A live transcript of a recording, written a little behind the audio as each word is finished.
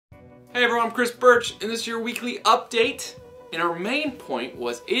Hey everyone, I'm Chris Birch, and this is your weekly update. And our main point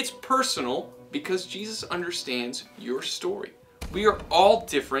was it's personal because Jesus understands your story. We are all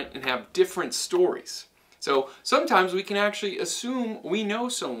different and have different stories. So sometimes we can actually assume we know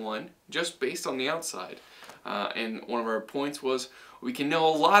someone just based on the outside. And one of our points was we can know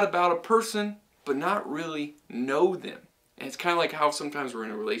a lot about a person, but not really know them. And it's kind of like how sometimes we're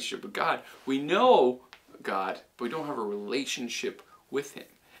in a relationship with God. We know God, but we don't have a relationship with Him.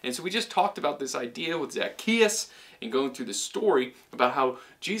 And so we just talked about this idea with Zacchaeus and going through the story about how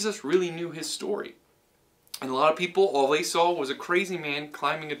Jesus really knew his story. And a lot of people, all they saw was a crazy man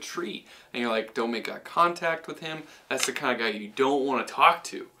climbing a tree. And you're like, don't make eye contact with him. That's the kind of guy you don't want to talk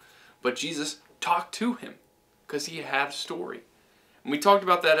to. But Jesus talked to him because he had a story. And we talked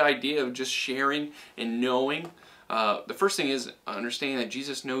about that idea of just sharing and knowing. The first thing is understanding that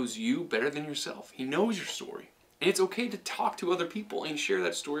Jesus knows you better than yourself. He knows your story. And it's okay to talk to other people and share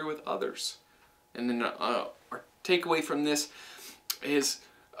that story with others. And then our takeaway from this is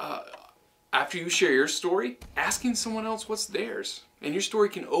after you share your story, asking someone else what's theirs. And your story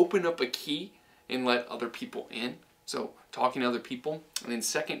can open up a key and let other people in. So talking to other people. And then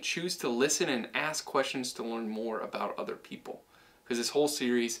second, choose to listen and ask questions to learn more about other people. Because this whole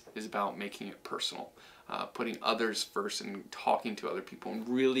series is about making it personal. Putting others first and talking to other people and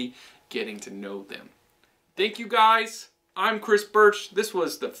really getting to know them. Thank you guys. I'm Chris Birch. This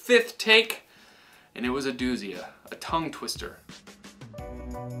was the 5th take, and it was a doozy, a tongue twister.